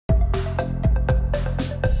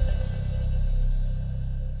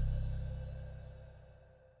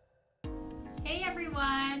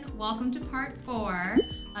welcome to part 4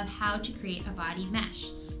 of how to create a body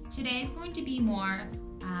mesh. Today is going to be more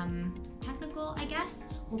technical, I guess.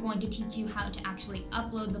 We're going to teach you how to actually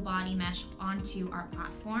upload the body mesh onto our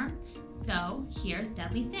platform. So here's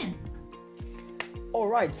Deadly Sin.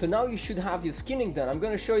 Alright, so now you should have your skinning done. I'm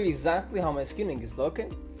going to show you exactly how my skinning is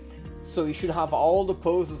looking. So you should have all the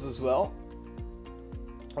poses as well.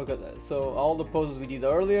 Look at that. So all the poses we did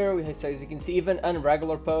earlier, so as you can see, even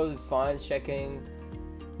unregular pose is fine, checking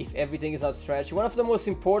if everything is not stretched. One of the most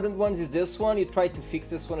important ones is this one. You try to fix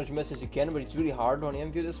this one as much as you can, but it's really hard on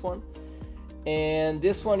IMVU, this one. And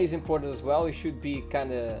this one is important as well. It should be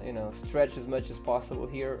kind of, stretched as much as possible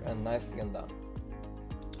here and nicely undone.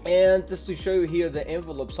 And just to show you here the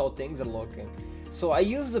envelopes, how things are looking. So I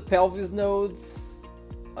use the pelvis nodes,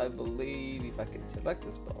 I believe, if I can select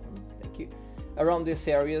this bone, thank you, around these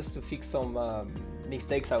areas to fix some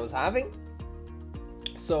mistakes I was having.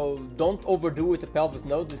 So don't overdo with the pelvis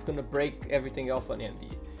node, it's gonna break everything else on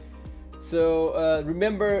IMVU. So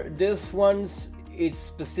remember, this one's it's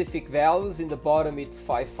specific values. In the bottom it's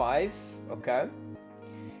 5.5, okay.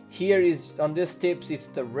 Here is on these tips it's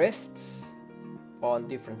the wrists on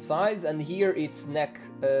different sides, and here it's neck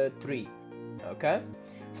 3, okay.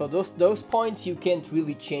 So those points you can't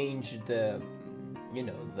really change the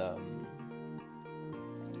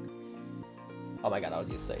oh my god, how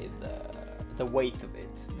do you say the weight of it,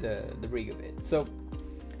 the rig of it. So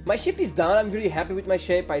my shape is done. I'm really happy with my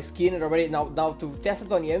shape. I skinned it already. Now to test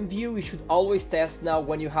it on IMVU, you should always test now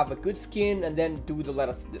when you have a good skin and then do the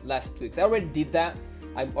last tweaks. I already did that.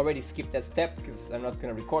 I already skipped that step because I'm not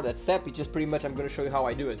going to record that step. It's just pretty much I'm going to show you how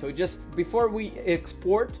I do it. So just before we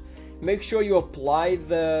export, make sure you apply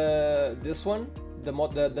this one,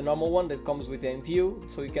 the normal one that comes with IMVU,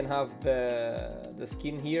 so you can have the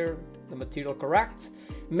skin here, the material correct.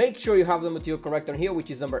 Make sure you have the material correct on here, which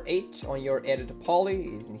is number 8 on your edit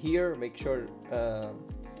poly. Is in here. Make sure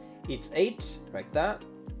it's 8, like that,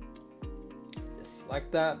 just like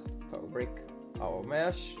that. Break our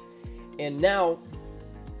mesh, and now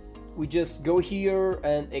we just go here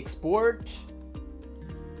and export.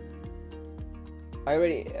 I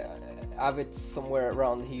already have it somewhere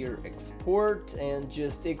around here. Export and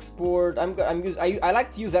just export. I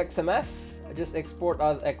like to use XMF. Just export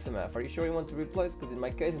as XMF. Are you sure you want to replace? Because in my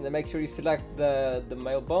case, and then make sure you select the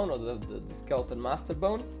male bone or the skeleton master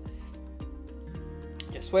bones.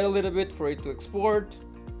 Just wait a little bit for it to export,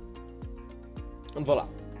 and voila.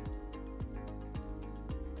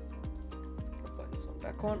 Put this one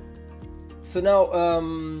back on. So now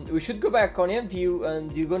we should go back on IMVU,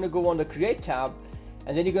 and you're gonna go on the Create tab,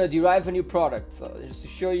 and then you're gonna derive a new product. So just to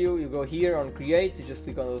show you, you go here on Create, you just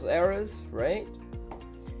click on those arrows, right?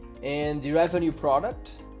 And derive a new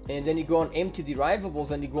product, and then you go on empty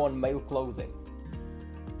derivables and you go on male clothing.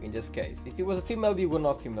 In this case, if it was a female, you go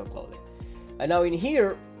on female clothing. And now in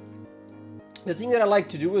here, the thing that I like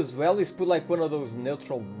to do as well is put like one of those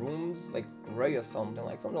neutral rooms, like gray or something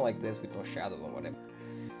like this with no shadow or whatever.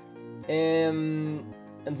 And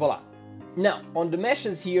voila. Now on the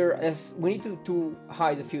meshes here, as we need to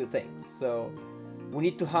hide a few things. So we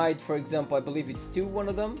need to hide, for example, I believe it's 2, one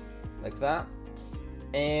of them, like that.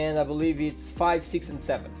 And I believe it's 5, 6, and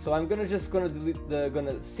 7. So I'm gonna delete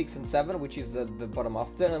the 6 and 7, which is the bottom of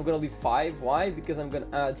that. I'm gonna leave 5. Why? Because I'm gonna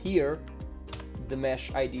add here the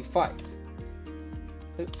mesh ID 5.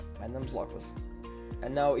 Random's locus.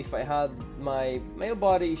 And now if I had my male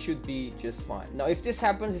body, it should be just fine. Now if this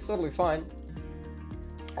happens, it's totally fine.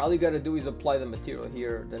 All you gotta do is apply the material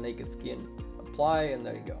here, the naked skin. Apply, and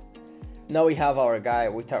there you go. Now we have our guy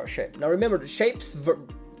with our shape. Now remember, the shapes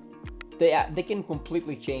they can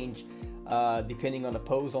completely change depending on the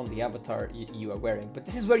pose on the avatar you are wearing. But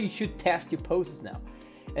this is where you should test your poses now.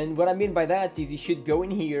 And what I mean by that is you should go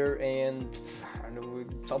in here and I don't know,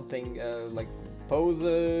 something like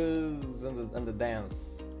poses and the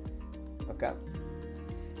dance. Okay.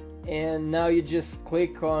 And now you just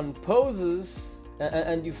click on poses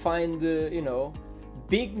and you find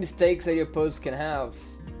big mistakes that your pose can have.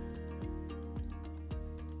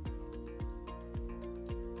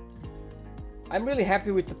 I'm really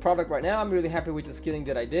happy with the product right now. I'm really happy with the skinning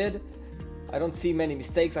that I did. I don't see many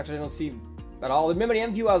mistakes. Actually, I don't see at all. Remember,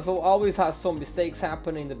 IMVU always has some mistakes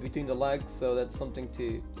happening between the legs, so that's something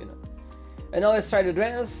to, And now let's try to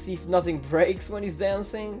dance, see if nothing breaks when he's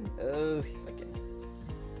dancing. If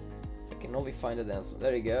I can only find the dance.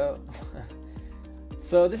 There you go.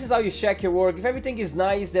 So this is how you check your work. If everything is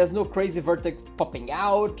nice, there's no crazy vertex popping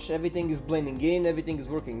out, everything is blending in, everything is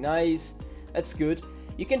working nice, that's good.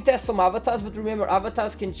 You can test some avatars, but remember,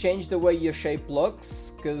 avatars can change the way your shape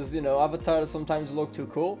looks, because, you know, avatars sometimes look too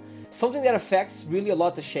cool. Something that affects really a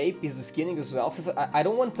lot the shape is the skinning as well, since I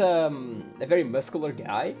don't want a very muscular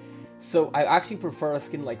guy, so I actually prefer a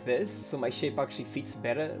skin like this, so my shape actually fits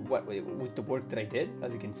better with the work that I did,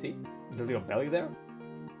 as you can see, the little belly there.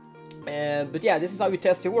 But yeah, this is how you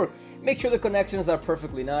test your work. Make sure the connections are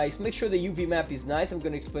perfectly nice, make sure the UV map is nice. I'm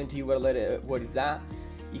going to explain to you what is that,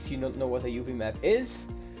 if you don't know what a UV map is.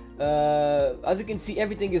 As you can see,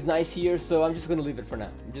 everything is nice here, so I'm just going to leave it for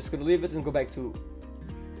now. I'm just going to leave it and go back to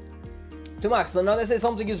Max. Now let's say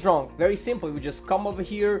something is wrong. Very simple, we just come over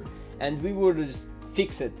here and we would just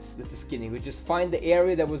fix it with the skinning. We just find the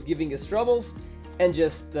area that was giving us troubles and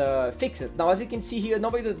just fix it. Now as you can see here,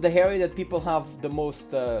 the area that people have the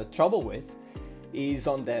most trouble with is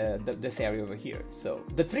on this area over here. So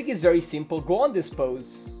the trick is very simple. Go on this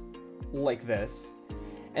pose like this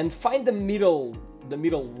and find the middle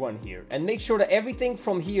one here, and make sure that everything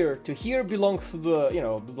from here to here belongs to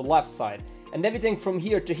the left side, and everything from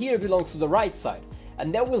here to here belongs to the right side,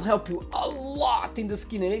 and that will help you a lot in the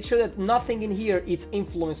skin. And make sure that nothing in here is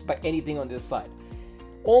influenced by anything on this side.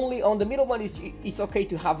 Only on the middle one it's okay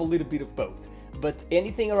to have a little bit of both, but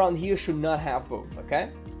anything around here should not have both. Okay,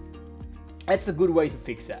 that's a good way to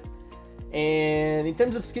fix that. And in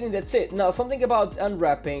terms of skinning, that's it. Now something about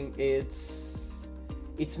unwrapping,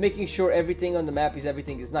 it's making sure everything on the map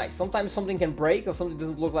everything is nice. Sometimes something can break or something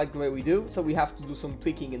doesn't look like the way we do, so we have to do some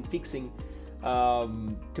tweaking and fixing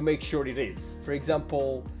to make sure it is. For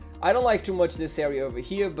example, I don't like too much this area over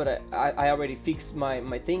here, but I already fixed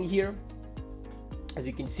my thing here. As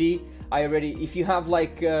you can see, if you have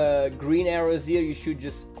like green arrows here, you should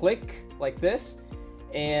just click like this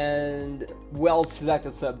and select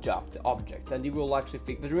a object, and it will actually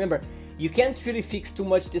fix. But remember, you can't really fix too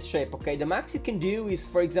much this shape, okay? The max you can do is,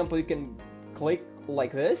 for example, you can click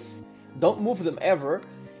like this, don't move them ever,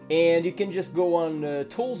 and you can just go on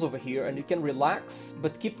tools over here and you can relax,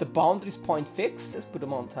 but keep the boundaries point fixed. Let's put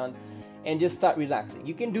them on 10 and just start relaxing.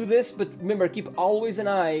 You can do this, but remember, keep always an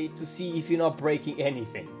eye to see if you're not breaking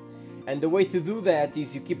anything. And the way to do that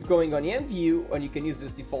is you keep going on the IMVU, and you can use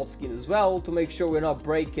this default skin as well to make sure we're not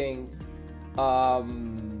breaking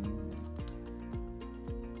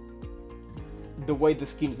the way the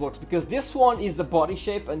skin looks, because this one is the body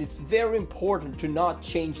shape and it's very important to not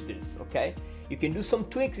change this, okay? You can do some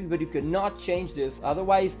tweaks, but you cannot change this,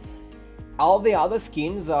 otherwise all the other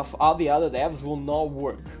skins of all the other devs will not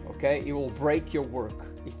work, okay? It will break your work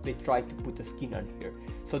if they try to put a skin on here.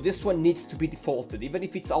 So this one needs to be defaulted, even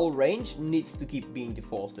if it's all range, needs to keep being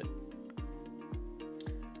defaulted.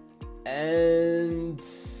 And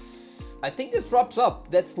I think this wraps up.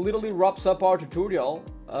 That's literally wraps up our tutorial.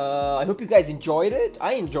 I hope you guys enjoyed it.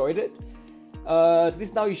 I enjoyed it. At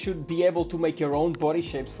least now you should be able to make your own body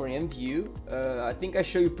shapes for IMVU. I think I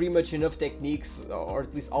show you pretty much enough techniques, or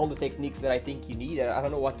at least all the techniques that I think you need. I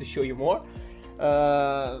don't know what to show you more.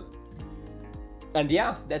 And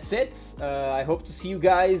yeah, that's it. I hope to see you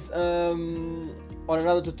guys on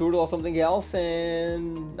another tutorial or something else,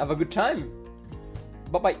 and have a good time.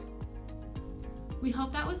 Bye-bye. We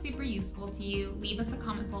hope that was super useful to you. Leave us a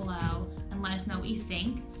comment below and let us know what you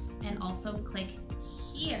think. And also click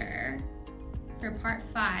here for part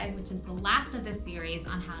 5, which is the last of this series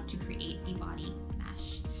on how to create a body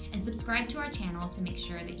mesh. And subscribe to our channel to make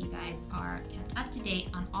sure that you guys are kept up to date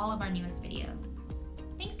on all of our newest videos.